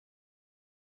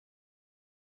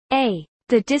A.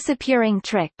 The disappearing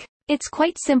trick. It's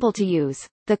quite simple to use.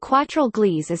 The quattro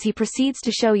glees as he proceeds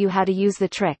to show you how to use the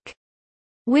trick.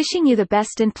 Wishing you the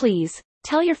best and please,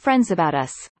 tell your friends about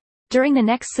us. During the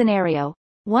next scenario,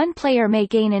 one player may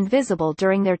gain invisible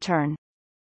during their turn.